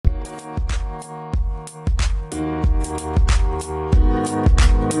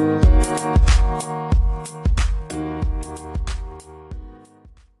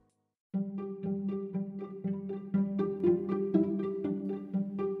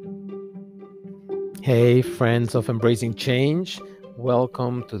Hey, friends of Embracing Change,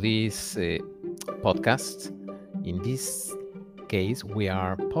 welcome to this podcast. In this case, we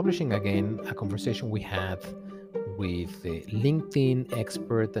are publishing again a conversation we had with LinkedIn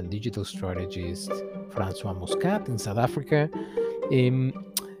expert and digital strategist Francois Muscat in South Africa. Um,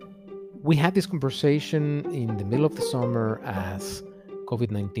 we had this conversation in the middle of the summer as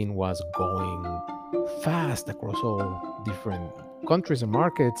COVID-19 was going fast across all different countries and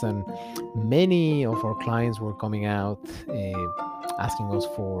markets, and many of our clients were coming out asking us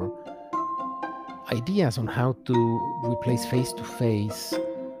for ideas on how to replace face to face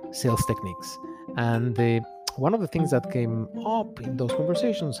sales techniques. And one of the things that came up in those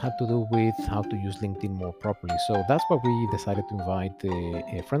conversations had to do with how to use LinkedIn more properly. So that's why we decided to invite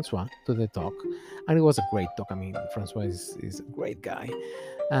Francois to the talk. And it was a great talk. I mean, Francois is a great guy.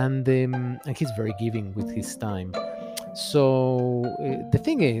 And he's very giving with his time. So the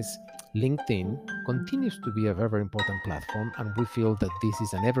thing is, LinkedIn continues to be a very, very important platform, and we feel that this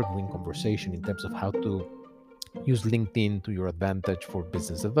is an evergreen conversation in terms of how to use LinkedIn to your advantage for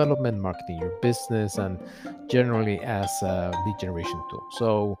business development, marketing your business, and generally as a lead generation tool.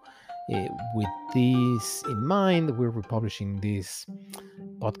 So, with this in mind, we're republishing this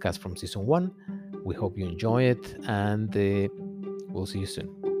podcast from season one. We hope you enjoy it, and we'll see you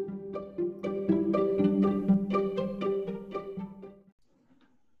soon.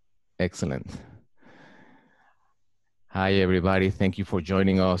 Excellent. Hi, everybody. Thank you for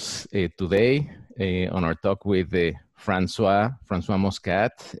joining us today on our talk with Francois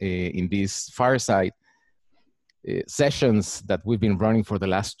Muscat in these fireside sessions that we've been running for the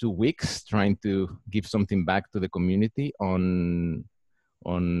last 2 weeks, trying to give something back to the community on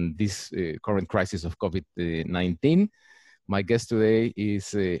this current crisis of COVID-19. My guest today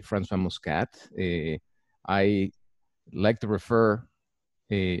is Francois Muscat. I like to refer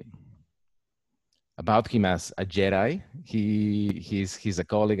about him as a Jedi. He's a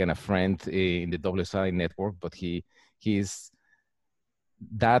colleague and a friend in the WSI network, but he's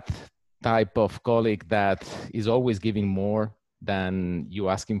that type of colleague that is always giving more than you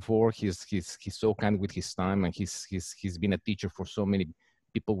ask him for. He's so kind with his time, and he's been a teacher for so many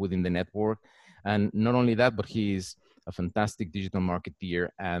people within the network. And not only that, but he's a fantastic digital marketeer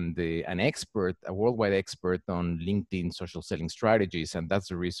and an expert, a worldwide expert on LinkedIn social selling strategies. And that's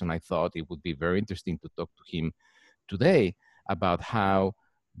the reason I thought it would be very interesting to talk to him today about how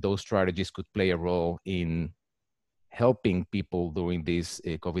those strategies could play a role in helping people during this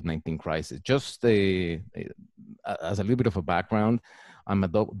COVID-19 crisis. Just as a little bit of a background, I'm a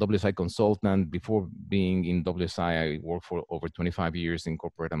WSI consultant. Before being in WSI, I worked for over 25 years in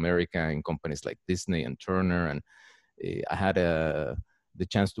corporate America in companies like Disney and Turner. And I had the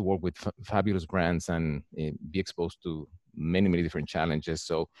chance to work with fabulous brands and be exposed to many, many different challenges.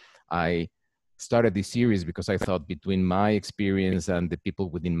 So I started this series because I thought between my experience and the people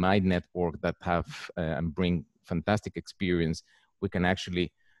within my network that have and bring fantastic experience, we can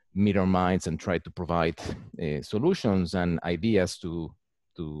actually meet our minds and try to provide solutions and ideas to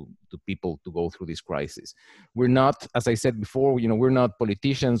people to go through this crisis. We're not, as I said before, we're not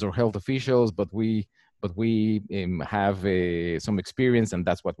politicians or health officials, but we have some experience, and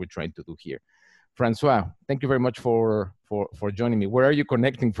that's what we're trying to do here. Francois, thank you very much for joining me. Where are you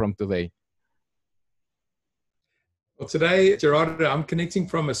connecting from today? Well, today, Gerardo, I'm connecting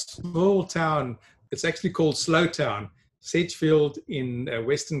from a small town. It's actually called Slowtown, Sedgefield in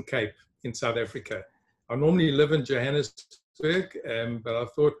Western Cape in South Africa. I normally live in Johannesburg, but I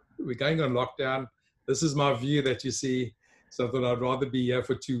thought we're going on lockdown. This is my view that you see. So I thought I'd rather be here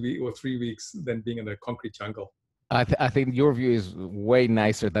for 2 weeks or 3 weeks than being in a concrete jungle. I think your view is way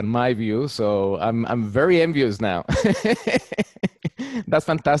nicer than my view, so I'm very envious now. That's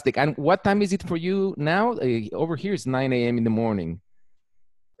fantastic. And what time is it for you now? Over here it's 9 a.m. in the morning.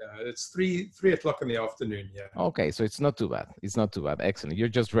 It's 3 o'clock in the afternoon. Yeah. Okay, so it's not too bad. It's not too bad. Excellent. You're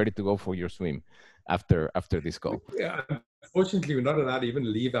just ready to go for your swim after this call. Yeah. Unfortunately, we're not allowed to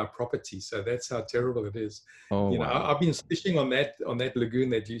even leave our property, so that's how terrible it is. Oh, wow. I've been fishing on that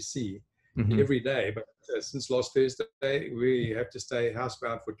lagoon that you see every day, but since last Thursday, we have to stay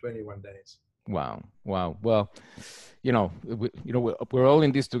housebound for 21 days. Wow. Well, we're all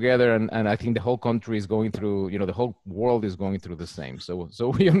in this together, and I think the whole country is going through, the whole world is going through the same. So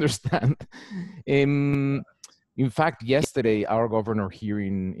we understand. In fact, yesterday, our governor here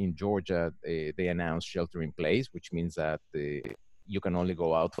in Georgia, they announced shelter in place, which means that you can only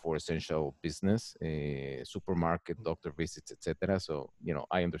go out for essential business, supermarket, doctor visits, etc. So,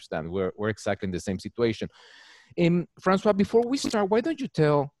 I understand we're exactly in the same situation. Francois, before we start, why don't you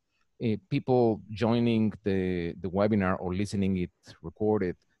tell people joining the webinar or listening it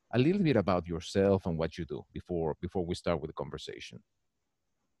recorded a little bit about yourself and what you do before we start with the conversation.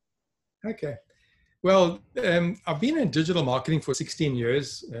 Okay. Well, I've been in digital marketing for 16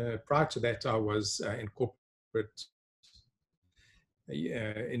 years. Prior to that, I was in corporate,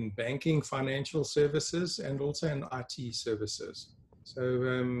 in banking, financial services, and also in IT services.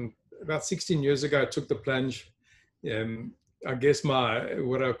 So about 16 years ago, I took the plunge. I guess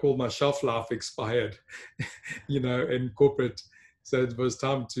what I call my shelf life expired, in corporate. So it was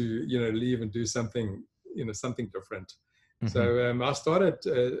time to, leave and do something, something different. Mm-hmm. So I started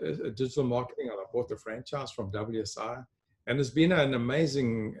digital marketing. I bought the franchise from WSI, and it's been an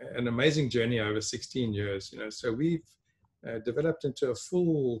amazing journey over 16 years. So we've developed into a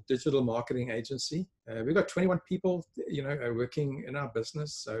full digital marketing agency. We've got 21 people, working in our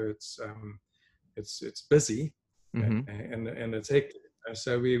business. So it's busy, mm-hmm. and it's hectic.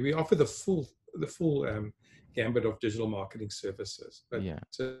 So we offer the full gambit of digital marketing services. But, yeah.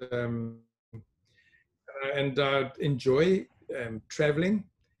 And I enjoy traveling,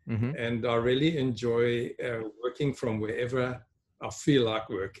 mm-hmm. and I really enjoy working from wherever I feel like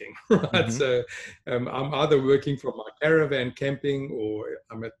working. Right, mm-hmm. So I'm either working from my caravan camping, or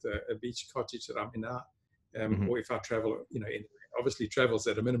I'm at a beach cottage that I'm in now, mm-hmm. or if I travel, anyway. Obviously travel's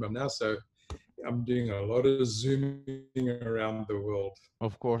at a minimum now, so I'm doing a lot of zooming around the world.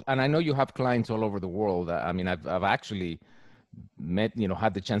 Of course, and I know you have clients all over the world. I mean, I've actually met,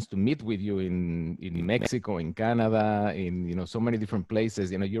 had the chance to meet with you in Mexico, in Canada, in, so many different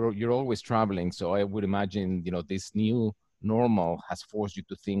places. You're always traveling. So I would imagine, this new normal has forced you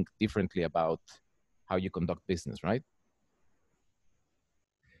to think differently about how you conduct business, right?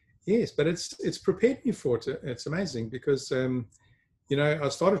 Yes, but it's prepared me for it. It's amazing because, I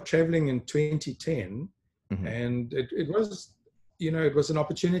started traveling in 2010, mm-hmm. and it was, it was an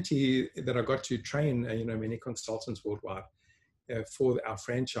opportunity that I got to train, many consultants worldwide. For our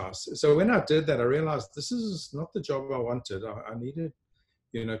franchise. So when I did that, I realized this is not the job I wanted. I needed,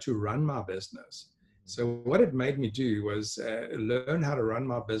 to run my business. So what it made me do was learn how to run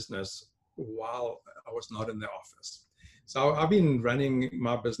my business while I was not in the office. So I've been running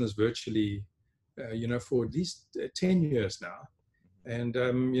my business virtually, for at least 10 years now. And,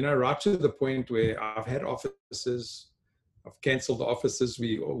 right to the point where I've had offices, I've canceled the offices.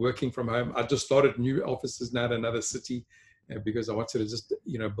 We are working from home. I just started new offices now in another city, because I wanted to just,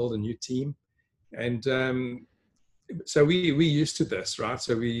 build a new team. And so we used to this, right?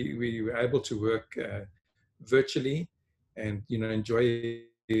 So we were able to work virtually and, enjoy,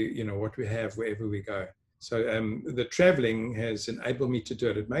 what we have wherever we go. So the traveling has enabled me to do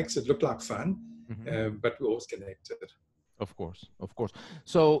it. It makes it look like fun, mm-hmm. But we're always connected. Of course.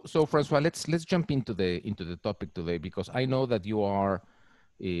 So Francois, let's jump into the topic today, because I know that you are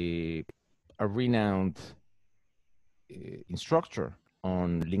a renowned instructor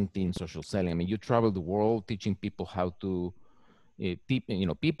on LinkedIn social selling. I mean, you travel the world teaching people how to,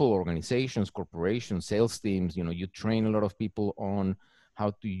 people, organizations, corporations, sales teams. You train a lot of people on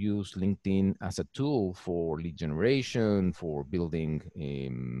how to use LinkedIn as a tool for lead generation, for building,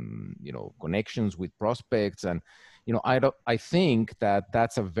 connections with prospects. And, I think that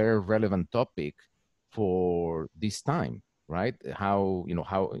that's a very relevant topic for this time. Right? How,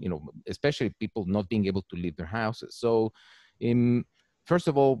 especially people not being able to leave their houses. So, first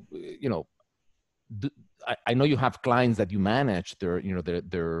of all, I know you have clients that you manage their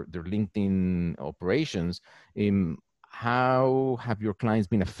LinkedIn operations. How have your clients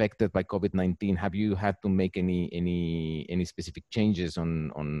been affected by COVID-19? Have you had to make any specific changes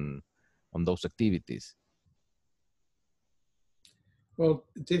on those activities? Well,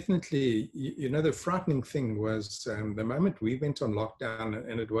 definitely, the frightening thing was the moment we went on lockdown,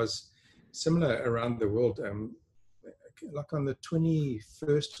 and it was similar around the world, like on the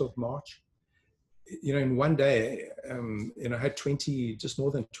 21st of March, in one day, I had just more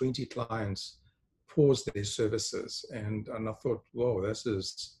than 20 clients pause their services. And I thought, whoa, this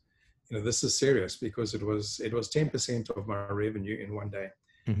is serious, because it was 10% of my revenue in one day.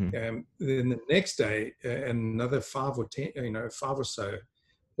 Mm-hmm. Then the next day, another 5 or so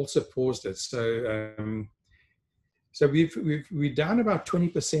also paused it. So, so we're down about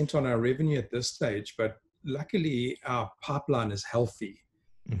 20% on our revenue at this stage, but luckily our pipeline is healthy,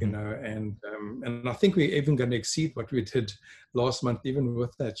 mm-hmm. And I think we're even going to exceed what we did last month, even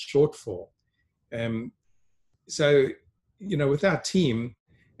with that shortfall. So, with our team,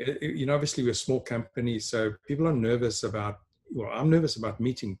 obviously we're a small company, so people are nervous about. Well, I'm nervous about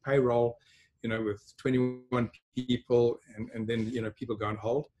meeting payroll, with 21 people, and then, people go on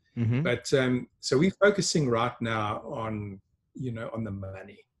hold. Mm-hmm. But so we're focusing right now on, on the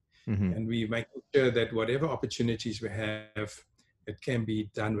money, mm-hmm. and we're making sure that whatever opportunities we have, it can be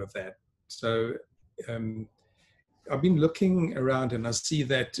done with that. So I've been looking around and I see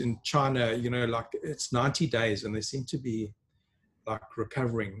that in China, like it's 90 days and they seem to be like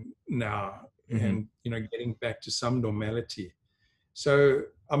recovering now and, getting back to some normality. So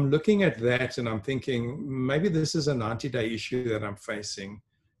I'm looking at that and I'm thinking maybe this is a 90-day issue that I'm facing,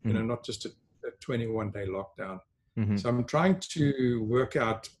 not just a 21-day lockdown. So I'm trying to work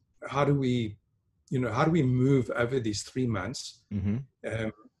out how do we move over these 3 months.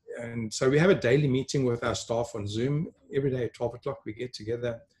 And so we have a daily meeting with our staff on Zoom every day at 12 o'clock. We get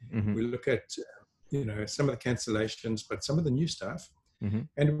together. We look at, some of the cancellations, but some of the new stuff.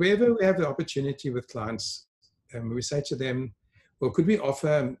 And wherever we have the opportunity with clients, we say to them, well, could we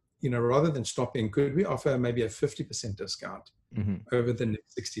offer, rather than stopping, could we offer maybe a 50% discount over the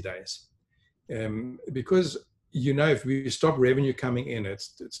next 60 days? Because, if we stop revenue coming in,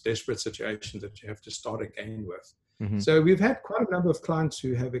 it's desperate situations that you have to start again with. So we've had quite a number of clients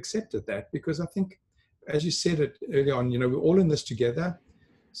who have accepted that because I think, as you said it early on, we're all in this together.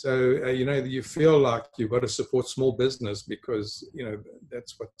 So, you feel like you've got to support small business because,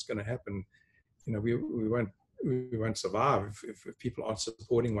 that's what's going to happen. We won't survive if people aren't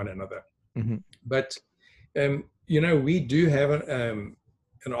supporting one another. But, we do have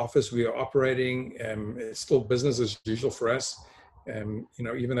an office. We are operating. It's still business as usual for us.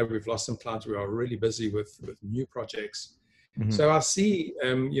 Even though we've lost some clients, we are really busy with new projects. So I see,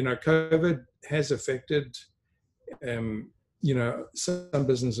 COVID has affected, some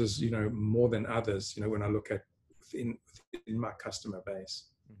businesses, more than others, when I look at within my customer base.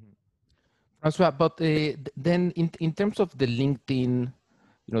 Francois, but then in terms of the LinkedIn,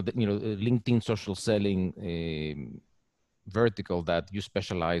 LinkedIn social selling vertical that you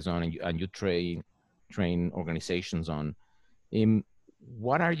specialize on and you train organizations on,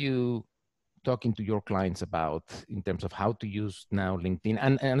 what are you talking to your clients about in terms of how to use now LinkedIn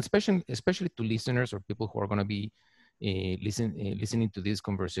and especially to listeners or people who are going to be listening to this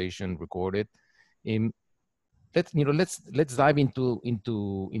conversation recorded? Let's dive into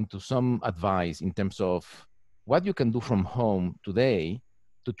some advice in terms of what you can do from home today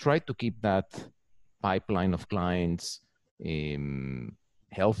to try to keep that pipeline of clients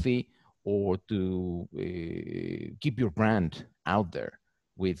healthy, or to keep your brand out there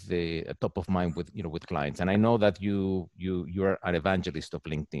with the top of mind with clients. And I know that you're an evangelist of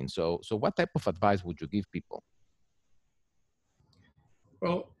LinkedIn. So what type of advice would you give people?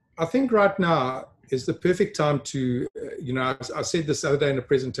 Well, I think right now is the perfect time to, I said this the other day in a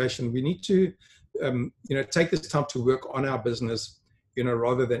presentation, we need to, take this time to work on our business,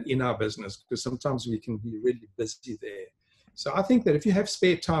 rather than in our business, because sometimes we can be really busy there. So I think that if you have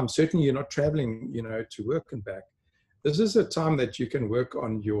spare time, certainly you're not traveling, to work and back, this is a time that you can work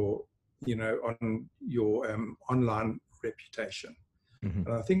on your, online reputation. And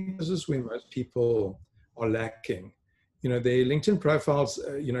I think this is where most people are lacking. Their LinkedIn profiles,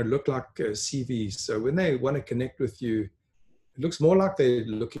 look like CVs. So when they want to connect with you, it looks more like they're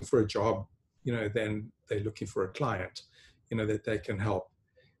looking for a job, than they're looking for a client, that they can help.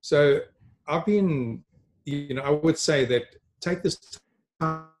 So I've been, I would say that take this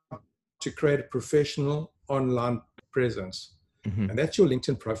time to create a professional online presence. And that's your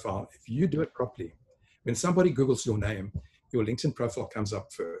LinkedIn profile. If you do it properly, when somebody Googles your name, your LinkedIn profile comes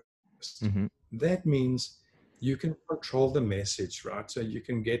up first. That means you can control the message, right? So you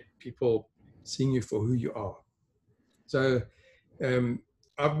can get people seeing you for who you are. So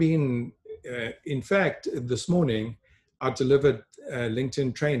I've been, in fact, this morning, I delivered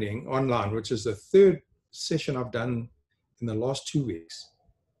LinkedIn training online, which is the third session I've done in the last 2 weeks,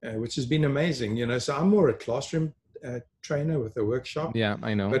 which has been amazing. So I'm more a classroom trainer with a workshop. Yeah,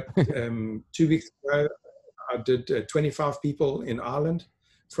 I know. But 2 weeks ago, I did 25 people in Ireland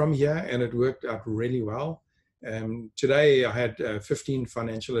from here, and it worked out really well. Today, I had 15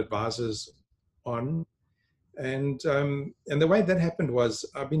 financial advisors on. And the way that happened was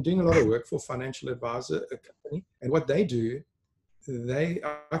I've been doing a lot of work for Financial Advisor, a company, and what they do,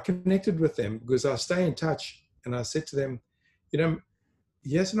 I connected with them because I stay in touch, and I said to them,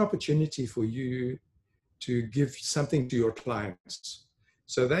 here's an opportunity for you to give something to your clients.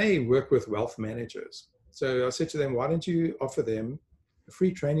 So they work with wealth managers. So I said to them, why don't you offer them a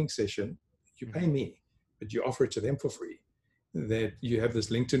free training session? You pay me, but you offer it to them for free. That you have this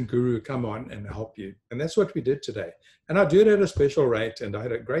LinkedIn guru come on and help you. And that's what we did today. And I do it at a special rate, and I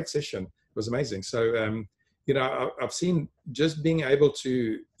had a great session. It was amazing. So, I've seen just being able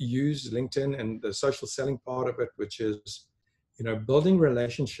to use LinkedIn and the social selling part of it, which is, building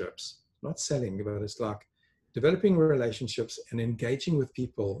relationships, not selling, but it's like developing relationships and engaging with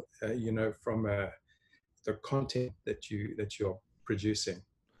people, from the content that you're producing.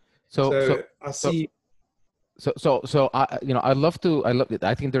 So, So I so, see. I love it.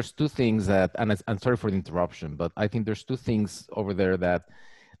 I think there's two things that, and I'm sorry for the interruption, but I think there's two things over there that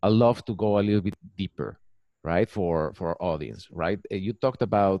I love to go a little bit deeper, right? For our audience, right? You talked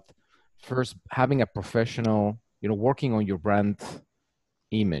about first having a professional, working on your brand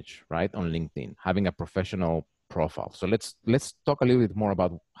image, right? On LinkedIn, having a professional profile. So let's talk a little bit more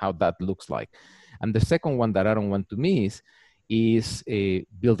about how that looks like. And the second one that I don't want to miss is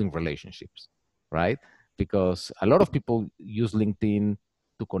building relationships, right? Because a lot of people use LinkedIn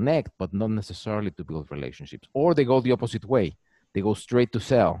to connect, but not necessarily to build relationships. Or they go the opposite way. They go straight to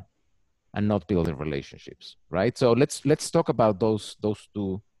sell and not building relationships, right? So let's talk about those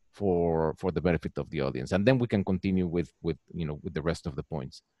two for the benefit of the audience, and then we can continue with the rest of the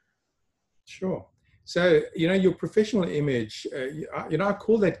points. Sure. So your professional image, I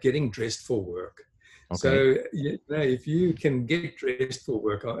call that getting dressed for work. Okay. So if you can get dressed for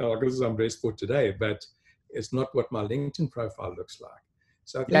work, because I'm dressed for today, but it's not what my LinkedIn profile looks like.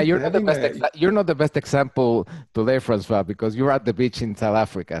 So I think you're not the best example today, Francois, because you're at the beach in South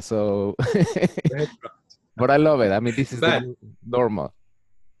Africa. So, but I love it. I mean, this is the normal.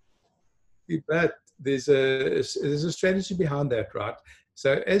 But there's a strategy behind that, right?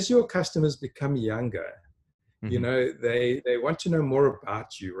 So as your customers become younger, mm-hmm. They want to know more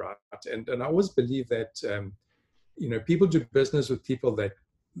about you, right? And I always believe that people do business with people that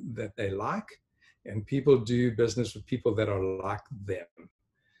they like, and people do business with people that are like them.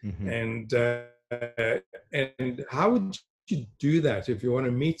 Mm-hmm. And how would you do that if you want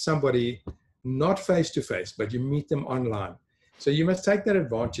to meet somebody not face to face, but you meet them online? So you must take that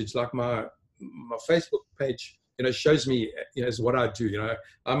advantage. Like my Facebook page, shows me, is what I do.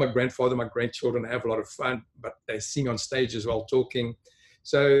 I'm a grandfather. My grandchildren have a lot of fun, but they see me on stage as well talking.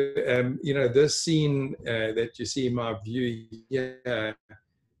 So this scene that you see in my view here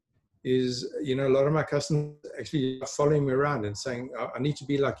is, a lot of my customers actually following me around and saying, I need to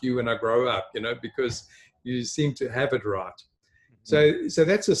be like you when I grow up, because you seem to have it right. Mm-hmm. So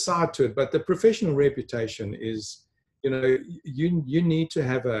that's a side to it. But the professional reputation is, you need to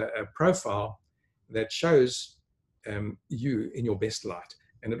have a profile that shows you in your best light.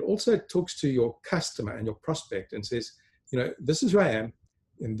 And it also talks to your customer and your prospect and says, this is who I am,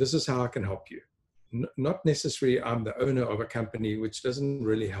 and this is how I can help you. Not necessarily I'm the owner of a company, which doesn't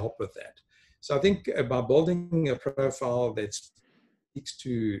really help with that. So I think by building a profile that speaks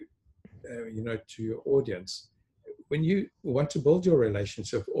to, to your audience, when you want to build your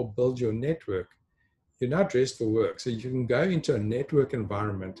relationship or build your network, you're not dressed for work. So you can go into a network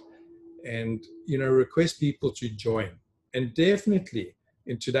environment and, request people to join. And definitely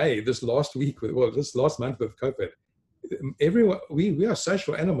this last month with COVID, everyone, we are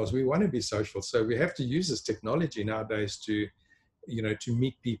social animals. We want to be social. So we have to use this technology nowadays to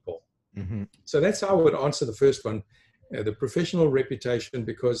meet people. Mm-hmm. So that's how I would answer the first one, the professional reputation,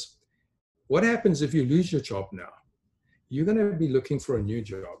 because what happens if you lose your job now? You're going to be looking for a new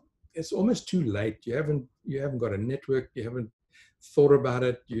job. It's almost too late. You haven't got a network. You haven't thought about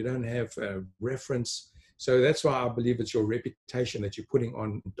it. You don't have a reference. So that's why I believe it's your reputation that you're putting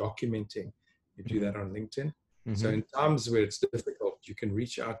on documenting. You do that on LinkedIn. Mm-hmm. So in times where it's difficult, you can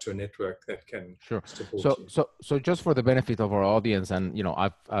reach out to a network that can support you. So just for the benefit of our audience, and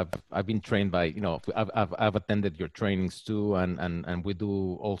I've been trained by I've attended your trainings too, and we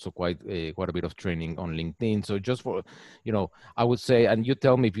do also quite a bit of training on LinkedIn. So just for I would say, and you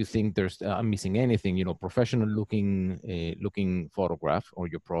tell me if you think I'm missing anything. Professional looking photograph or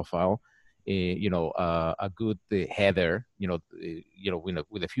your profile. A good header,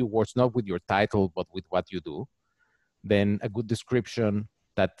 with a few words, not with your title, but with what you do. Then a good description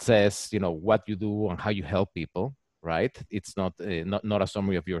that says, what you do and how you help people, right? It's not a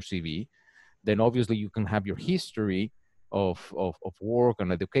summary of your CV. Then obviously you can have your history of work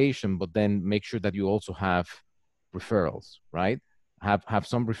and education, but then make sure that you also have referrals, right? Have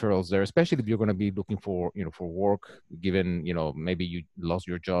some referrals there, especially if you're going to be looking for work, given maybe you lost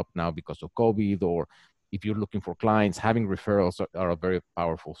your job now because of COVID, or if you're looking for clients, having referrals are a very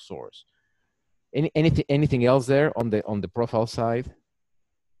powerful source. Anything else there on the profile side?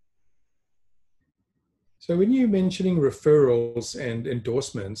 So when you're mentioning referrals and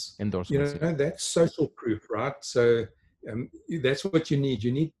endorsements, that's social proof, right? So that's what you need.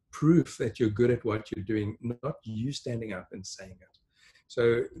 You need proof that you're good at what you're doing, not you standing up and saying it.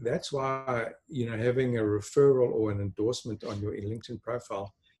 So that's why, having a referral or an endorsement on your LinkedIn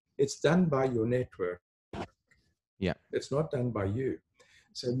profile, it's done by your network. Yeah. It's not done by you.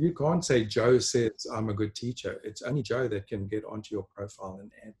 So you can't say Joe says I'm a good teacher. It's only Joe that can get onto your profile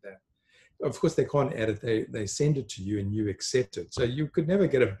and add that. of course, they can't add it. They send it to you and you accept it. So you could never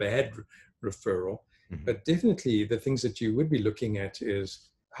get a bad referral. Mhm. But definitely the things that you would be looking at is,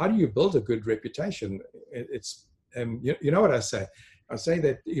 how do you build a good reputation? It's, you know what I say? I say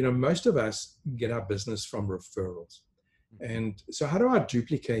that, most of us get our business from referrals. And so how do I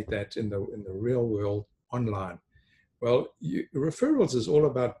duplicate that in the real world online? Well, referrals is all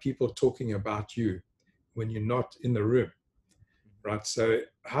about people talking about you when you're not in the room, right? So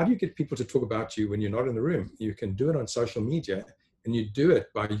how do you get people to talk about you when you're not in the room? You can do it on social media, and you do it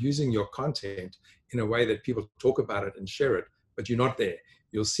by using your content in a way that people talk about it and share it, but you're not there.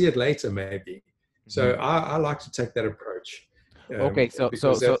 You'll see it later, maybe. So I like to take that approach. Okay, so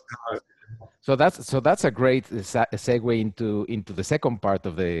that's a great segue into the second part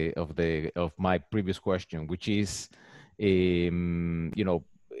of my previous question, which is,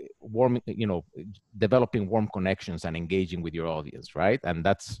 developing warm connections and engaging with your audience, right? And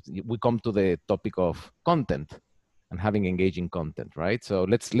we come to the topic of content and having engaging content, right? So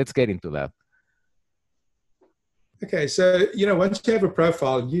let's get into that. Okay, so once you have a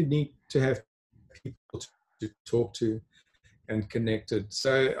profile, you need to have people to talk to and connected.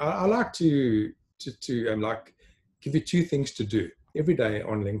 So I like to give you two things to do every day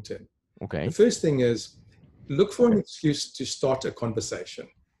on LinkedIn. Okay. The first thing is look for an excuse to start a conversation.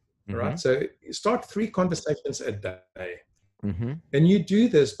 Right? So start 3 conversations a day. And you do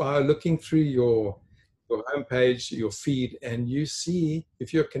this by looking through your homepage, your feed, and you see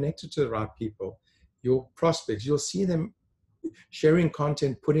if you're connected to the right people, your prospects, you'll see them sharing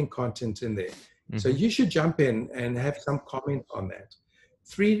content, putting content in there. So you should jump in and have some comment on that.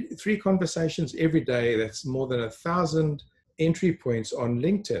 3 conversations every day. That's more than 1,000 entry points on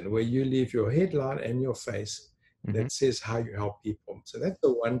LinkedIn, where you leave your headline and your face that says how you help people. So that's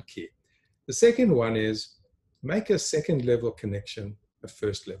the one key. The second one is make a second level connection a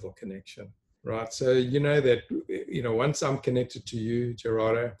first level connection, right? So that, once I'm connected to you,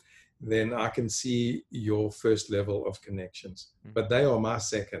 Gerardo, then I can see your first level of connections, but they are my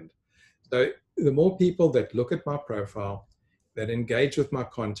second. So the more people that look at my profile, that engage with my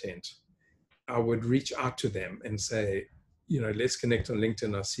content, I would reach out to them and say, let's connect on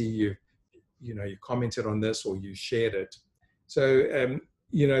LinkedIn. I see you commented on this or you shared it. So,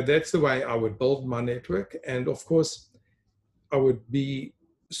 that's the way I would build my network. And of course, I would be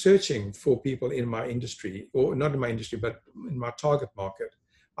searching for people in my industry, or not in my industry, but in my target market.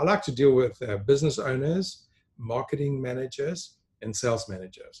 I like to deal with business owners, marketing managers, and sales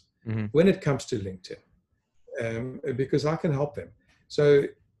managers when it comes to LinkedIn, because I can help them. So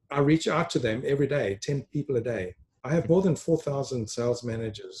I reach out to them every day, 10 people a day. I have more than 4,000 sales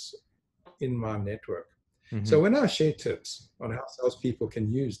managers in my network. So when I share tips on how salespeople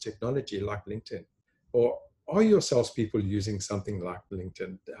can use technology like LinkedIn, or are your salespeople using something like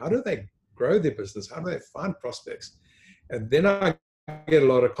LinkedIn? How do they grow their business? How do they find prospects? And then I get a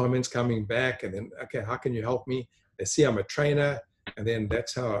lot of comments coming back, and then, okay, how can you help me? They see I'm a trainer, and then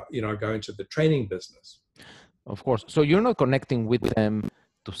that's how I go into the training business. Of course. So you're not connecting with them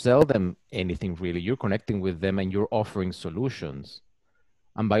to sell them anything, really. You're connecting with them and you're offering solutions.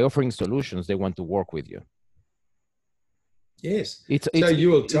 And by offering solutions, they want to work with you. Yes.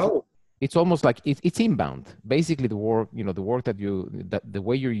 You will tell. It's almost like it's inbound. Basically, the work that the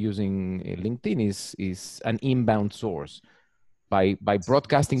way you're using LinkedIn is an inbound source. By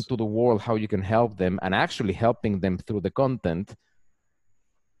broadcasting to the world how you can help them and actually helping them through the content,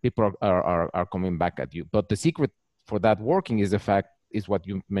 people are coming back at you. But the secret for that working is what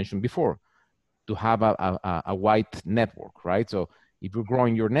you mentioned before, to have a wide network, right? So if you're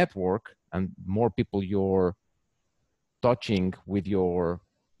growing your network and more people you're touching with your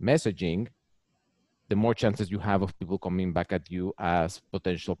messaging, the more chances you have of people coming back at you as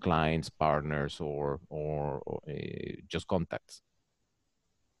potential clients, partners, or just contacts.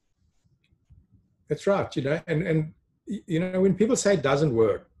 That's right. And when people say it doesn't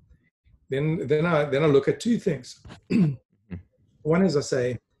work, then I look at 2 things. One is I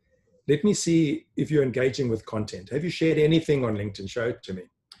say, let me see if you're engaging with content. Have you shared anything on LinkedIn? Show it to me.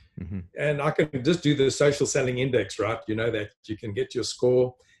 And I can just do the social selling index, right? That you can get your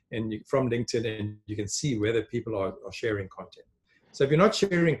score from LinkedIn, and you can see whether people are sharing content. So if you're not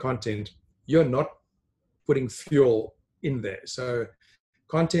sharing content, you're not putting fuel in there. So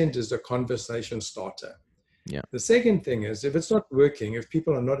content is a conversation starter. Yeah. The second thing is, if it's not working, if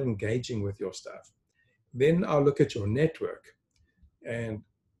people are not engaging with your stuff, then I'll look at your network. And,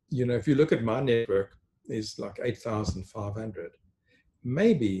 if you look at my network, is like 8,500.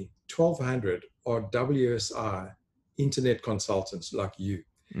 Maybe 1,200 are WSI internet consultants like you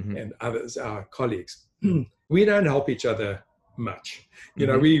and others, our colleagues. We don't help each other much. You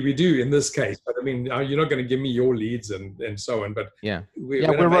know, we do in this case, but I mean, you're not going to give me your leads and so on. But we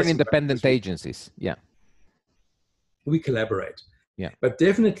run independent agencies. We collaborate. But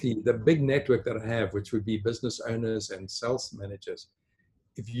definitely the big network that I have, which would be business owners and sales managers,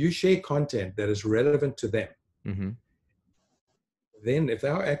 if you share content that is relevant to them, then if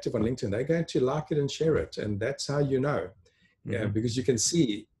they're active on LinkedIn, they're going to like it and share it. And that's how you know, because you can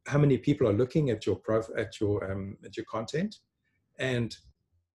see how many people are looking at your content and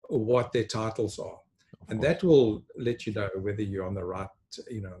what their titles are. And that will let you know whether you're on the right,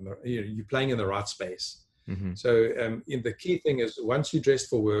 you're playing in the right space. So the key thing is, once you dress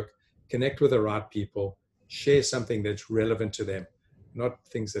for work, connect with the right people, share something that's relevant to them, not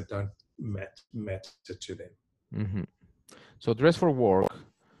things that don't matter to them. So dress for work,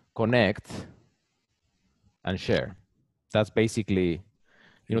 connect, and share. That's basically,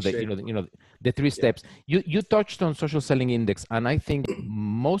 the three steps. You touched on social selling index, and I think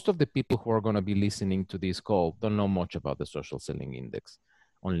most of the people who are going to be listening to this call don't know much about the social selling index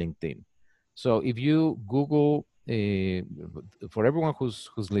on LinkedIn. So if you Google, for everyone who's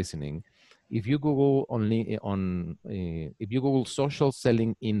listening, if you Google if you Google social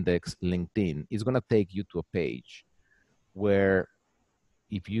selling index LinkedIn, it's going to take you to a page where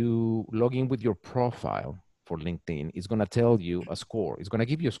if you log in with your profile for LinkedIn, it's going to tell you a score. It's going to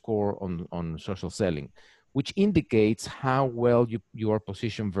give you a score on social selling, which indicates how well you are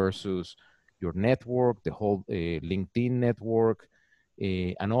positioned versus your network, the whole LinkedIn network,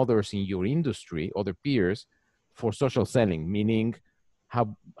 and others in your industry, other peers, for social selling, meaning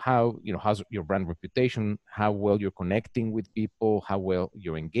how's your brand reputation, how well you're connecting with people, how well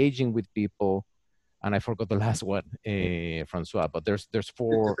you're engaging with people. And I forgot the last one, Francois, but there's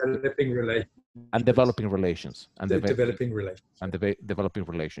four. Developing relations. And developing relations. Developing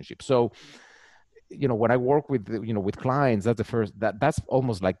relationships. So, when I work with, with clients, that's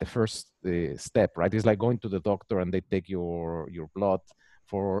almost like the first step, right? It's like going to the doctor and they take your blood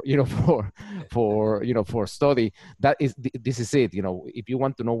for study. This is it. If you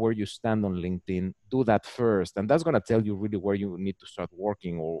want to know where you stand on LinkedIn, do that first. And that's going to tell you really where you need to start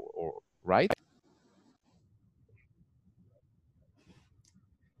working or right?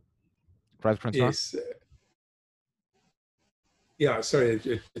 Right, Francois? Yes. Yeah, sorry,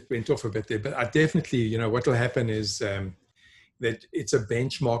 it went off a bit there, but I definitely, what will happen is that it's a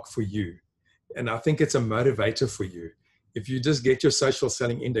benchmark for you. And I think it's a motivator for you. If you just get your social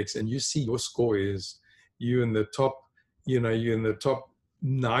selling index and you see your score is you're in the top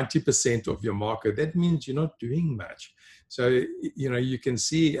 90% of your market, that means you're not doing much. So, you can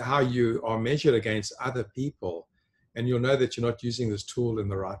see how you are measured against other people, and you'll know that you're not using this tool in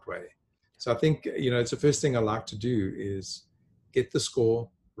the right way. So I think, it's the first thing I like to do is get the score,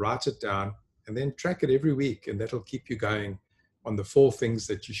 write it down, and then track it every week. And that'll keep you going on the 4 things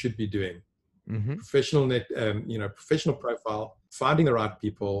that you should be doing. Professional profile, finding the right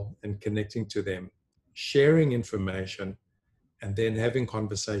people and connecting to them, sharing information, and then having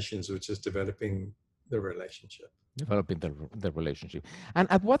conversations, which is developing the relationship. Developing the relationship. And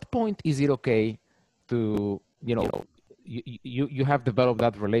at what point is it okay to, you have developed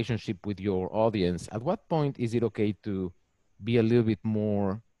that relationship with your audience. At what point is it okay to be a little bit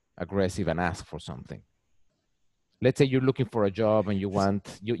more aggressive and ask for something? Let's say you're looking for a job and you want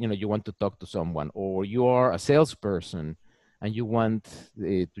to talk to someone, or you are a salesperson and you want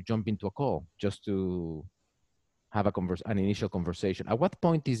to jump into a call just to have an initial conversation. At what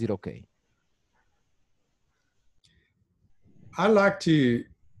point is it okay? I like to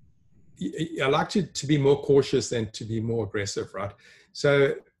be more cautious than to be more aggressive, right?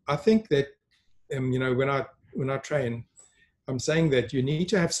 So I think that, when I train, I'm saying that you need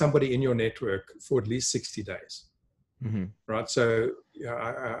to have somebody in your network for at least 60 days, right? So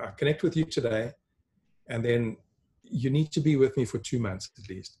I connect with you today, and then you need to be with me for 2 months at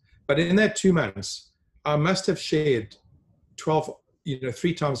least. But in that 2 months, I must have shared 12,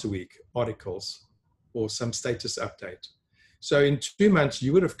 3 times a week articles or some status update. So in 2 months,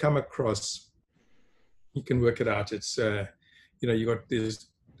 you would have come across, you can work it out. It's, you got this,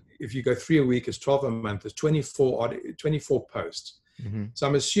 if you go 3 a week, it's 12 a month, it's 24 posts. So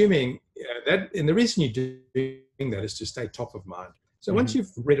I'm assuming that, and the reason you're doing that is to stay top of mind. So once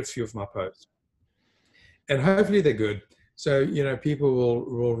you've read a few of my posts, and hopefully they're good, so, people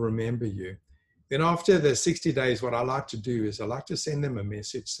will remember you. Then after the 60 days, what I like to do is I like to send them a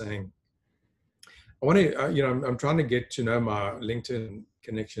message saying, I want to, I'm trying to get to know my LinkedIn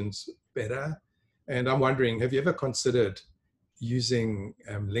connections better. And I'm wondering, have you ever considered using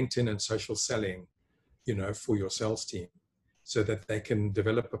LinkedIn and social selling, for your sales team so that they can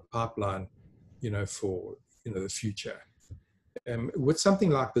develop a pipeline, for, the future? would something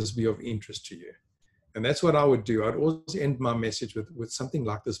like this be of interest to you? And that's what I would do. I'd always end my message with, would something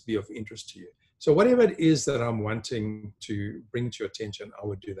like this be of interest to you? So whatever it is that I'm wanting to bring to your attention, I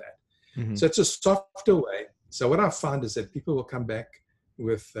would do that. Mm-hmm. So it's a softer way. So what I find is that people will come back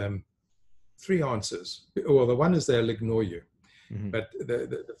with 3 answers. Well, the one is they'll ignore you. Mm-hmm. But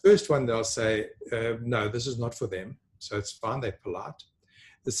the first one, they'll say, no, this is not for them. So it's fine, they're polite.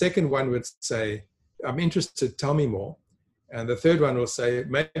 The second one would say, I'm interested, tell me more. And the third one will say,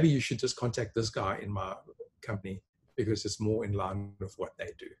 maybe you should just contact this guy in my company because it's more in line with what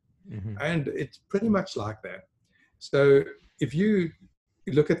they do. Mm-hmm. And it's pretty much like that. So if you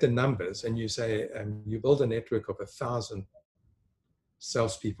look at the numbers and you say, you build a network of 1,000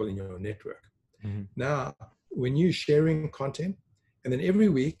 salespeople in your network. Mm-hmm. Now, when you're sharing content, and then every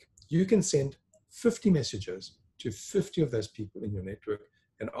week you can send 50 messages to 50 of those people in your network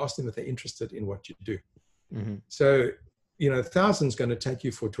and ask them if they're interested in what you do. Mm-hmm. So, 1,000 is going to take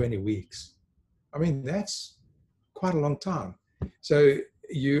you for 20 weeks. I mean, that's quite a long time. So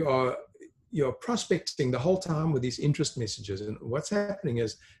you're prospecting the whole time with these interest messages. And what's happening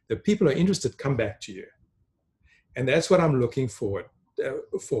is the people who are interested come back to you. And that's what I'm looking for.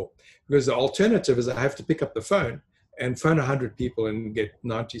 Because the alternative is I have to pick up the phone and phone 100 people and get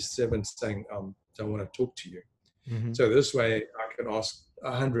 97 saying, don't want to talk to you. Mm-hmm. So this way I can ask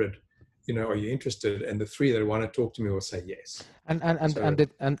 100, are you interested? And the 3 that want to talk to me will say yes. And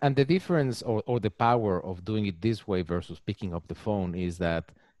the difference or the power of doing it this way versus picking up the phone is that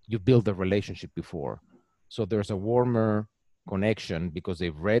you build a relationship before. So there's a warmer connection because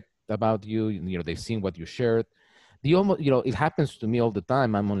they've read about you, they've seen what you shared. It happens to me all the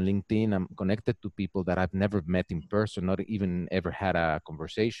time. I'm on LinkedIn. I'm connected to people that I've never met in person, not even ever had a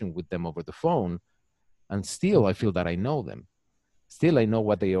conversation with them over the phone. And still I feel that I know them. Still, I know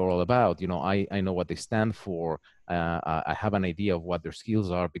what they are all about. I know what they stand for. I have an idea of what their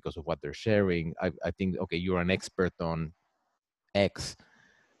skills are because of what they're sharing. I think, okay, you're an expert on X.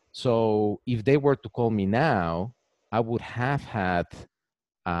 So if they were to call me now, I would have had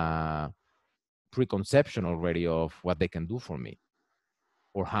preconception already of what they can do for me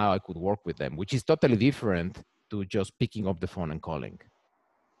or how I could work with them, which is totally different to just picking up the phone and calling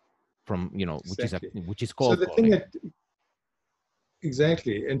from, Exactly. which is cold calling. Thing that,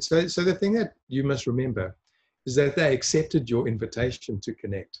 exactly. And so the thing that you must remember is that they accepted your invitation to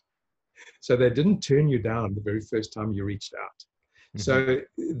connect. So they didn't turn you down the very first time you reached out. Mm-hmm. So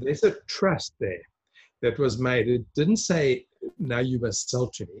there's a trust there that was made. It didn't say, now you must sell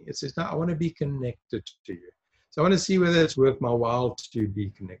to me. It says, no, I want to be connected to you. So I want to see whether it's worth my while to be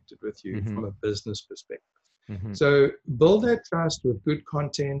connected with you from a business perspective. Mm-hmm. So build that trust with good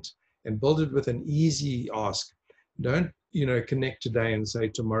content and build it with an easy ask. Don't, connect today and say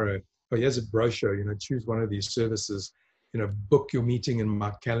tomorrow, oh, here's a brochure, choose one of these services, book your meeting in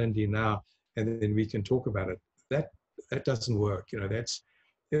my calendar now, and then we can talk about it. That doesn't work.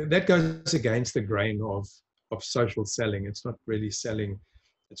 That goes against the grain of social selling. It's not really selling.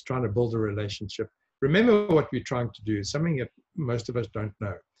 It's trying to build a relationship. Remember what we're trying to do, something that most of us don't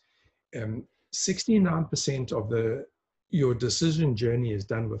know. 69% of your decision journey is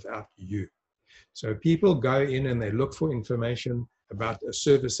done without you. So people go in and they look for information about a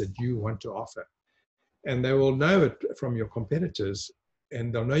service that you want to offer. And they will know it from your competitors,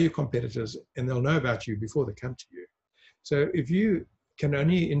 and they'll know your competitors, and they'll know about you before they come to you. So if you can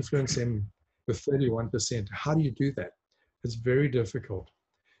only influence them with 31%, how do you do that? It's very difficult.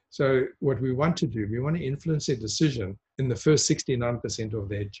 So what we want to do, we want to influence their decision in the first 69% of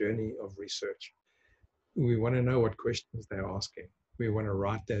their journey of research. We want to know what questions they're asking. We want to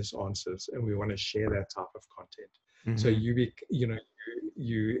write those answers, and we want to share that type of content. Mm-hmm. So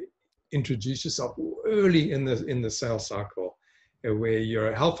you introduce yourself early in the sales cycle, where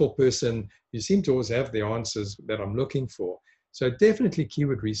you're a helpful person. You seem to always have the answers that I'm looking for. So definitely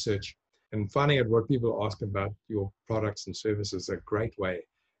keyword research and finding out what people ask about your products and services is a great way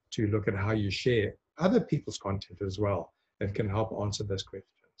to look at how you share other people's content as well that can help answer those questions.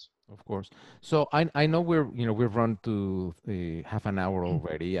 Of course. So I know we've run to half an hour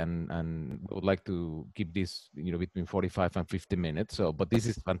already, and we would like to keep this between 45 and 50 minutes. So, but this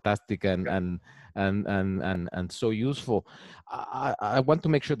is fantastic and so useful. I want to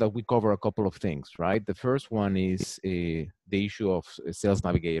make sure that we cover a couple of things, right? The first one is the issue of Sales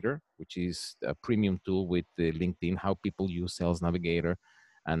Navigator, which is a premium tool with LinkedIn. How people use Sales Navigator,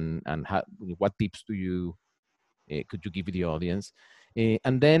 and what tips could you give the audience?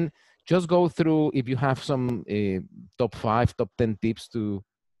 And then just go through, if you have some top 5, top 10 tips to,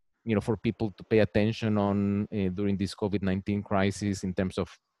 for people to pay attention on during this COVID-19 crisis in terms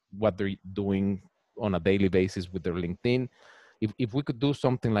of what they're doing on a daily basis with their LinkedIn. if we could do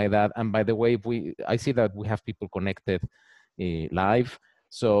something like that. And by the way, I see that we have people connected live.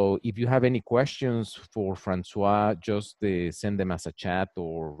 So if you have any questions for Francois, just send them as a chat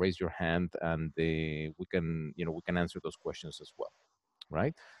or raise your hand, and we can answer those questions as well,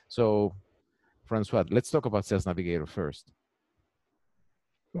 right? So Francois, let's talk about Sales Navigator first.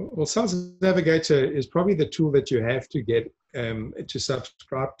 Well, Sales Navigator is probably the tool that you have to get to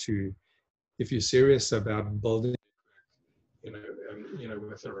subscribe to if you're serious about building,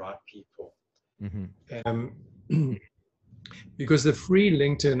 with the right people. Because the free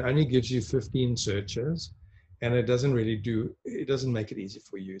LinkedIn only gives you 15 searches, and it doesn't make it easy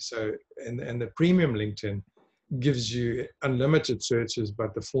for you. So, and the premium LinkedIn gives you unlimited searches,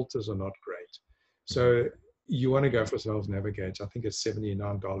 but the filters are not great. So you want to go for Sales Navigator. I think it's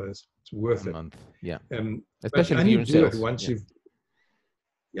 $79. It's worth it. Month. Yeah. Especially if you do it once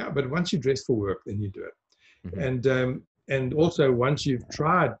but once you're dressed for work, then you do it. And also once you've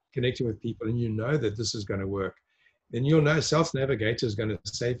tried connecting with people and you know that this is going to work, then you'll know Sales Navigator is going to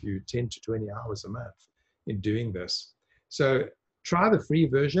save you 10 to 20 hours a month in doing this. So try the free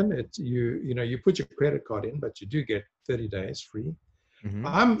version. You put your credit card in, but you do get 30 days free.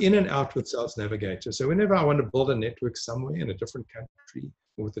 I'm in and out with Sales Navigator. So whenever I want to build a network somewhere in a different country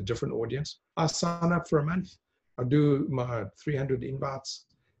with a different audience, I sign up for a month. I do my 300 invites,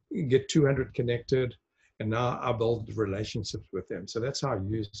 get 200 connected, and now I build relationships with them. So that's how I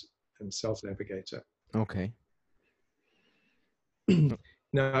use Sales Navigator. Okay.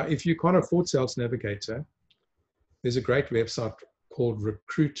 Now, if you can't afford Sales Navigator, there's a great website called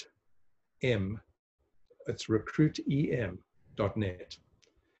RecruitEM. It's recruitem.net.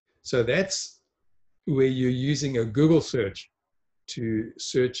 So that's where you're using a Google search to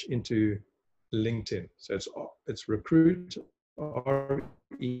search into LinkedIn. So it's Recruit,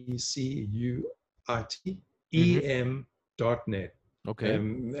 RECUITEM.net. Okay.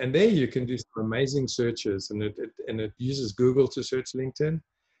 And there you can do some amazing searches, and it uses Google to search LinkedIn,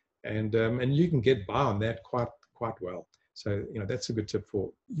 and you can get by on that quite well. So that's a good tip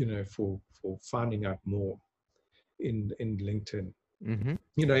for finding out more in LinkedIn.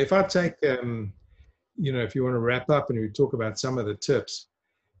 If I take if you want to wrap up and we talk about some of the tips,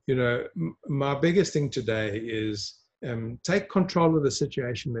 my biggest thing today is take control of the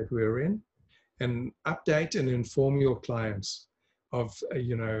situation that we're in, and update and inform your clients of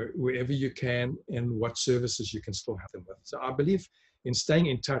wherever you can and what services you can still help them with. So I believe in staying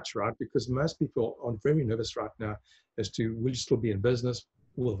in touch, right? Because most people are very nervous right now as to, will you still be in business?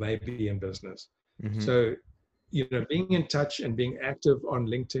 Will they be in business? So, being in touch and being active on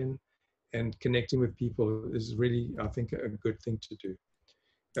LinkedIn and connecting with people is really, I think, a good thing to do.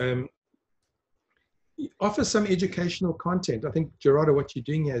 Offer some educational content. I think, Gerardo, what you're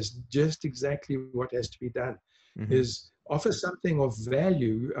doing here is just exactly what has to be done, is offer something of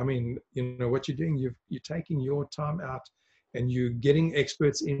value. I mean, what you're doing, you're taking your time out and you're getting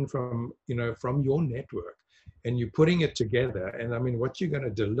experts in from your network, and you're putting it together. And I mean, what you're going to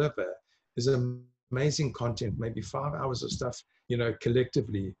deliver is amazing content, maybe 5 hours of stuff,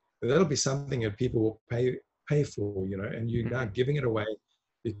 collectively. That'll be something that people will pay for, and you're now giving it away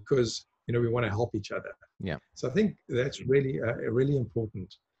because, we want to help each other. Yeah. So I think that's really, really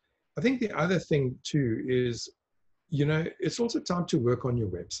important. I think the other thing too is, it's also time to work on your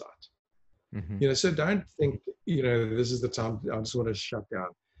website. So don't think, this is the time I just want to shut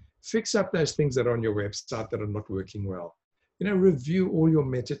down. Fix up those things that are on your website that are not working well. Review all your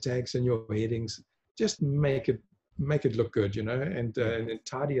meta tags and your headings. Just make it look good, and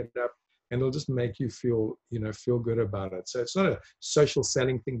tidy it up, and it'll just make you feel good about it. So it's not a social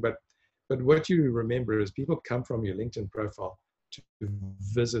selling thing, but what you remember is people come from your LinkedIn profile to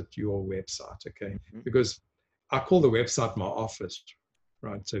visit your website, okay? Because I call the website my office,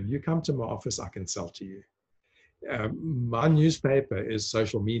 right? So if you come to my office, I can sell to you. My newspaper is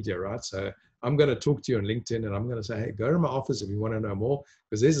social media, right? So I'm going to talk to you on LinkedIn, and I'm going to say, hey, go to my office if you want to know more,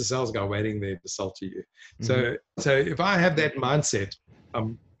 because there's a sales guy waiting there to sell to you. So if I have that mindset,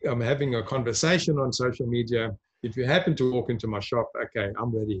 I'm having a conversation on social media. If you happen to walk into my shop, okay,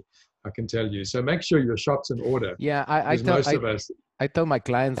 I'm ready. I can tell you. So make sure your shop's in order. Yeah, I tell my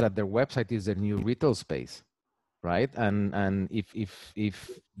clients that their website is their new retail space, right? And if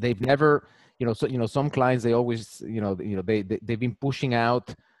they've never, some clients, they always, they've been pushing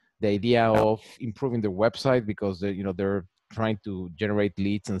out the idea of improving their website because they're trying to generate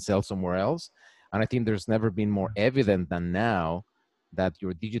leads and sell somewhere else. And I think there's never been more evident than now that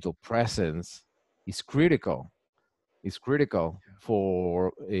your digital presence is critical. It's critical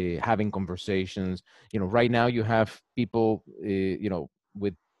for having conversations. Right now you have people,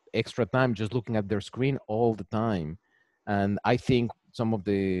 with extra time just looking at their screen all the time. And I think some of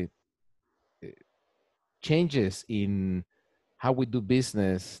the changes in how we do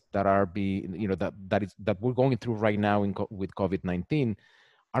business that are that we're going through right now with COVID-19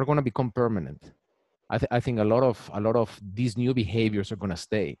 are going to become permanent. I think a lot of these new behaviors are going to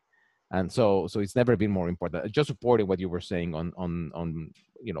stay, and so it's never been more important. Just supporting what you were saying on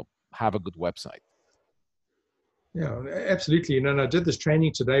have a good website. Yeah, absolutely. And I did this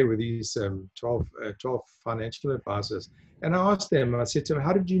training today with these 12 financial advisors. And I asked them, I said to them,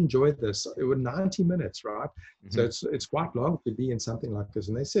 how did you enjoy this? It was 90 minutes, right? Mm-hmm. So it's quite long to be in something like this.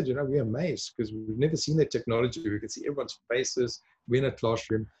 And they said, we're amazed because we've never seen that technology. We can see everyone's faces. We're in a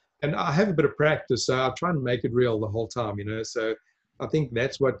classroom. And I have a bit of practice, so I'll try and make it real the whole time, So I think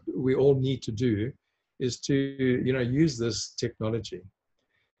that's what we all need to do, is to, use this technology.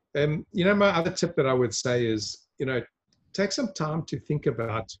 My other tip that I would say is, take some time to think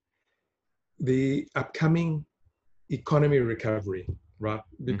about the upcoming economy recovery, right?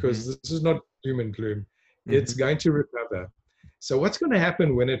 Because this is not doom and gloom. It's going to recover. So what's going to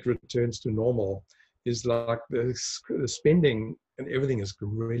happen when it returns to normal is like the spending and everything is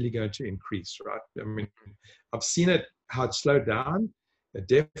really going to increase, right? I mean, I've seen it, how it slowed down.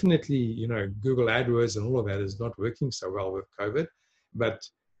 Definitely, Google AdWords and all of that is not working so well with COVID, but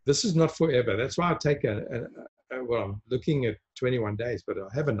this is not forever. That's why I take I'm looking at 21 days, but I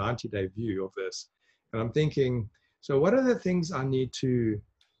have a 90-day view of this. And I'm thinking, so what are the things I need to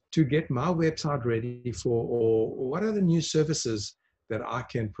get my website ready for, or what are the new services that I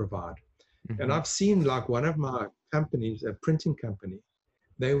can provide? And I've seen, like, one of my companies, a printing company,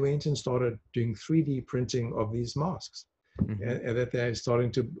 they went and started doing 3D printing of these masks and that they're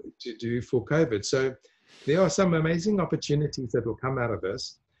starting to do for COVID. So there are some amazing opportunities that will come out of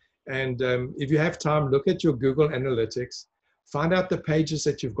this. And if you have time, look at your Google Analytics, find out the pages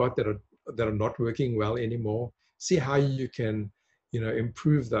that you've got that are not working well anymore. See how you can,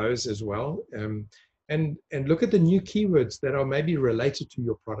 improve those as well. And look at the new keywords that are maybe related to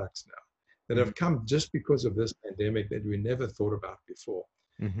your products now, that have come just because of this pandemic that we never thought about before.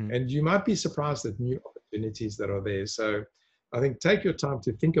 And you might be surprised at new opportunities that are there. So I think take your time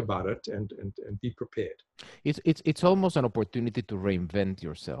to think about it and be prepared. It's almost an opportunity to reinvent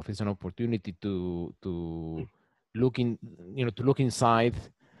yourself. It's an opportunity to look inside,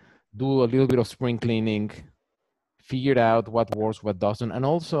 do a little bit of spring cleaning, figure out what works, what doesn't, and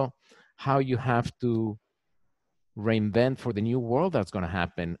also how you have to reinvent for the new world that's going to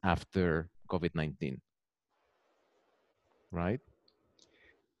happen after COVID-19. Right?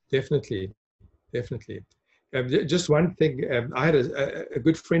 Definitely. Just one thing, I had a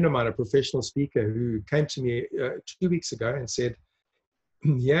good friend of mine, a professional speaker, who came to me 2 weeks ago and said,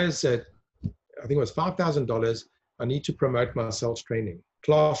 here's, I think it was $5,000. I need to promote my sales training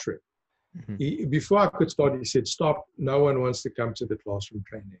classroom. Before I could start, he said, stop, no one wants to come to the classroom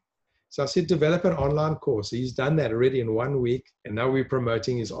training. So I said, develop an online course. He's done that already in 1 week, and now we're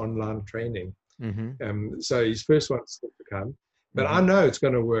promoting his online training. So his first one's still to come. But I know it's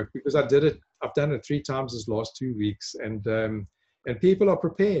going to work because I did it. I've done it 3 times this last 2 weeks, and people are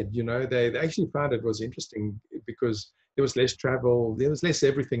prepared. They actually found it was interesting because there was less travel, there was less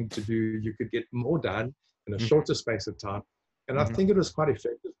everything to do. You could get more done in a shorter space of time, and I think it was quite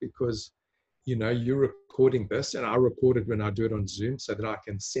effective because you're recording this, and I record it when I do it on Zoom so that I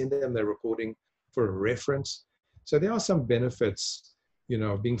can send them the recording for a reference. So there are some benefits,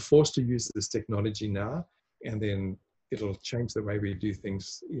 being forced to use this technology now, and then it'll change the way we do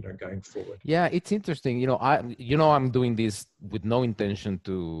things, going forward. Yeah, it's interesting. I'm doing this with no intention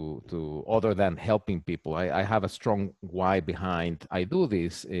to other than helping people. I have a strong why behind I do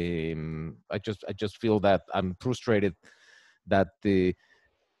this. I just feel that I'm frustrated that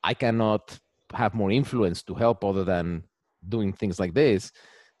I cannot have more influence to help other than doing things like this.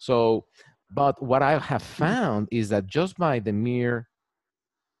 So, but what I have found is that just by the mere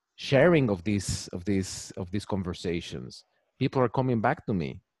sharing of these conversations, people are coming back to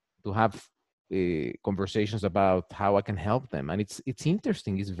me to have conversations about how I can help them, and it's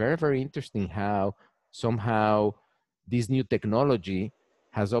interesting. It's very, very interesting how somehow this new technology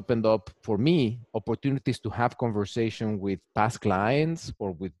has opened up for me opportunities to have conversation with past clients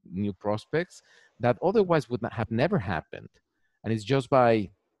or with new prospects that otherwise would not have never happened. And it's just by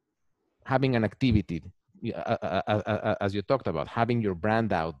having an activity, as you talked about, having your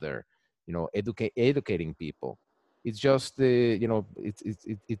brand out there, educating people. It's just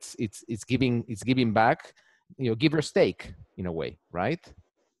it's giving back, give or take in a way, right?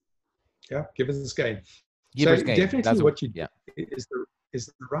 Yeah, give us this gain. Definitely that's what you do is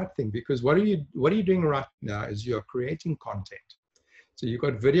the right thing, because what are you doing right now is you're creating content. So you've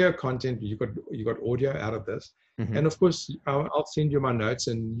got video content, you've got audio out of this, Mhm. And of course, I'll send you my notes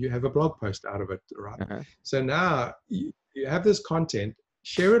and you have a blog post out of it, right? Uh-huh. So now you have this content,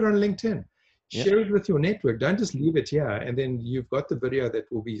 share it on LinkedIn, Yeah. share it with your network. Don't just leave it here. And then you've got the video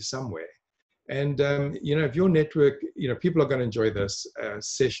that will be somewhere. And, if your network, people are going to enjoy this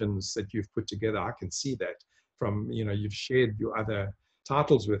sessions that you've put together. I can see that from, you've shared your other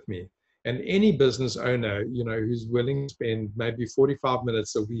titles with me. And any business owner, who's willing to spend maybe 45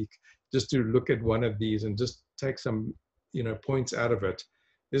 minutes a week just to look at one of these and just take some, points out of it,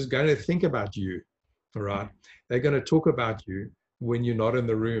 is going to think about you, all right? They're going to talk about you when you're not in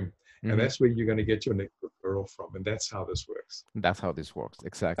the room. And that's where you're going to get your next referral from. And that's how this works. That's how this works.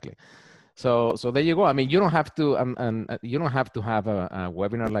 Exactly. So there you go. I mean, you don't have to, you don't have to have a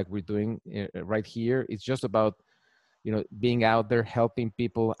webinar like we're doing right here. It's just about, being out there, helping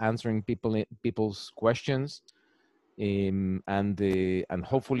people, answering people's questions, and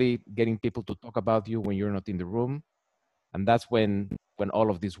hopefully getting people to talk about you when you're not in the room. And that's when all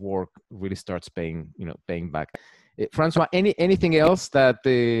of this work really starts paying back. Francois, anything else that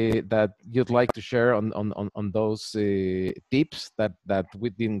you'd like to share on those tips that we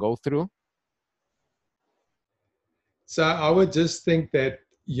didn't go through? So I would just think that,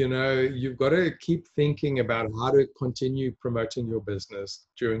 you've got to keep thinking about how to continue promoting your business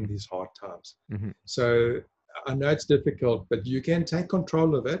during these hard times. So I know it's difficult, but you can take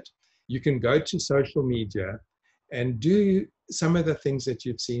control of it. You can go to social media and do some of the things that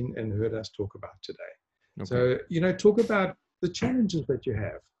you've seen and heard us talk about today. Okay. So, talk about the challenges that you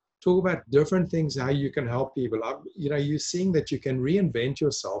have. Talk about different things, how you can help people. You're seeing that you can reinvent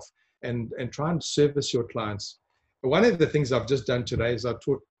yourself and try and service your clients. One of the things I've just done today is I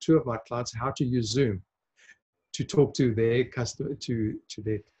taught 2 of my clients how to use Zoom to talk to their customer, to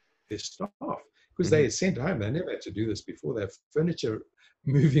their staff, because they sent home. They never had to do this before. They're a furniture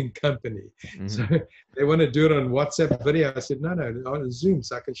moving company. So they want to do it on WhatsApp video. I said, no, on Zoom,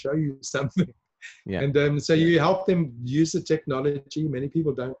 so I can show you something. Yeah. And so you help them use the technology. Many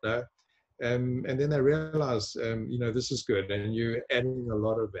people don't know. And then they realize, this is good, and you're adding a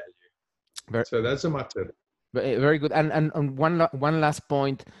lot of value. So those are my tips. Very good. And one last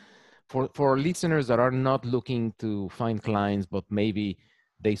point for listeners that are not looking to find clients, but maybe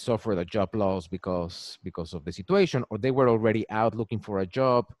they suffered a job loss because of the situation, or they were already out looking for a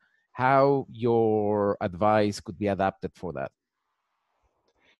job, how your advice could be adapted for that.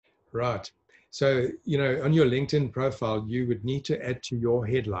 Right. So, on your LinkedIn profile, you would need to add to your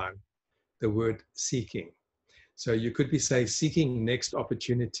headline the word seeking. So you could be seeking next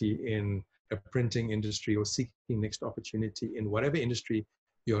opportunity in a printing industry, or seeking next opportunity in whatever industry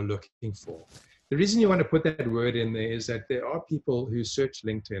you're looking for. The reason you want to put that word in there is that there are people who search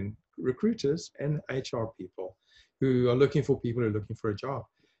LinkedIn, recruiters and HR people, who are looking for people who are looking for a job.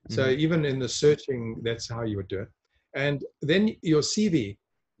 So even in the searching, that's how you would do it. And then your CV,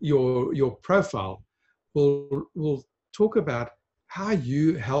 your profile will talk about how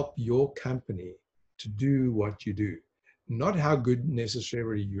you help your company to do what you do, not how good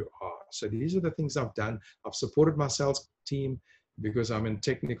necessarily you are. So these are the things I've done. I've supported my sales team because I'm in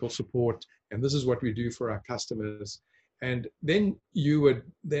technical support, and this is what we do for our customers. And then you would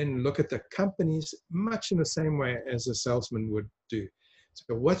then look at the companies much in the same way as a salesman would do.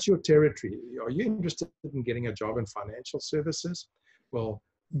 So what's your territory? Are you interested in getting a job in financial services? Well,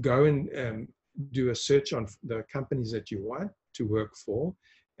 go and do a search on the companies that you want to work for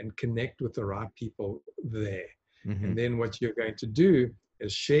and connect with the right people there. And then what you're going to do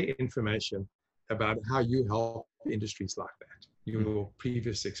is share information about how you help industries like that, your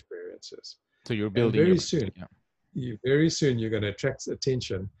previous experiences. So you're building very soon you're going to attract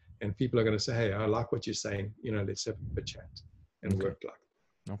attention, and people are going to say, hey, I like what you're saying, let's have a chat and work like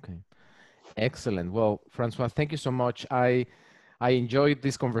that. Okay. Excellent. Well, Francois, thank you so much. I enjoyed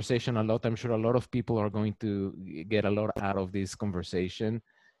this conversation a lot. I'm sure a lot of people are going to get a lot out of this conversation.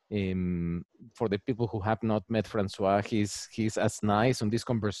 For the people who have not met Francois, he's as nice on this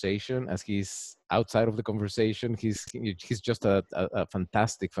conversation as he's outside of the conversation. He's just a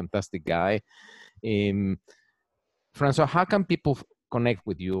fantastic guy. Francois, how can people connect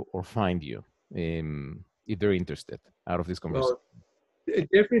with you or find you if they're interested out of this conversation? Well,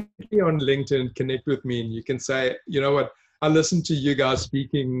 definitely on LinkedIn, connect with me, and you can say, you know what, I listened to you guys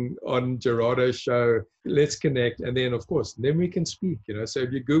speaking on Gerardo's show. Let's connect. And then, of course, then we can speak, So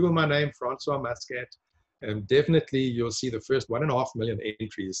if you Google my name, Francois Muscat, definitely you'll see the first 1.5 million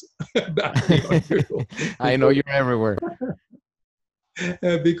entries about me on Google. I know you're everywhere.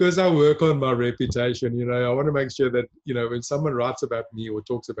 Because I work on my reputation, I want to make sure that, when someone writes about me or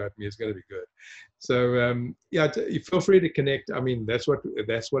talks about me, it's going to be good. So, feel free to connect. I mean, that's what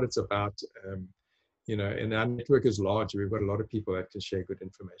it's about. and our network is large. We've got a lot of people that can share good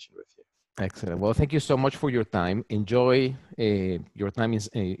information with you. Excellent. Well, thank you so much for your time. Enjoy your time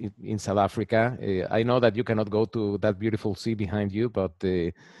in South Africa. I know that you cannot go to that beautiful sea behind you, but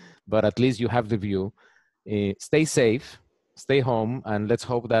at least you have the view. Stay safe, stay home, and let's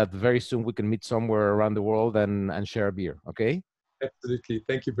hope that very soon we can meet somewhere around the world and share a beer, okay? Absolutely.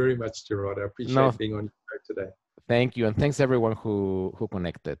 Thank you very much, Gerard. I appreciate being on your show today. Thank you, and thanks everyone who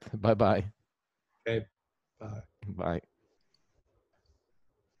connected. Bye-bye. Okay, bye. Bye.